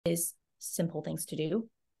is simple things to do,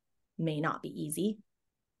 may not be easy,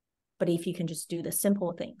 but if you can just do the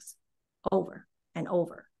simple things over and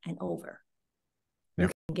over and over, you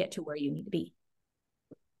can get to where you need to be.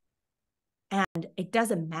 And it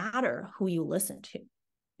doesn't matter who you listen to.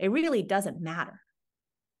 It really doesn't matter,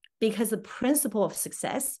 because the principle of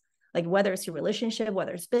success, like whether it's your relationship,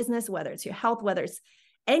 whether it's business, whether it's your health, whether it's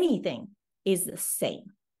anything, is the same.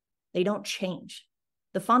 They don't change.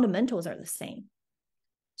 The fundamentals are the same.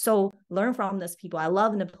 So learn from these people. I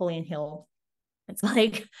love Napoleon Hill. It's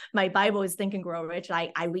like my Bible is Think and Grow Rich.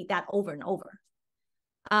 I read that over and over.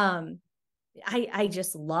 I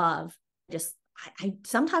just love I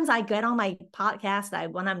sometimes I get on my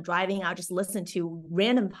podcast. When I'm driving, I'll just listen to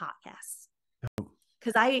random podcasts,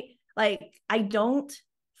 because I don't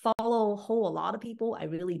follow a lot of people. I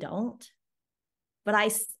really don't. But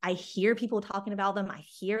I hear people talking about them. I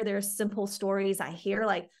hear their simple stories. I hear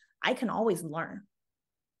I can always learn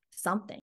something.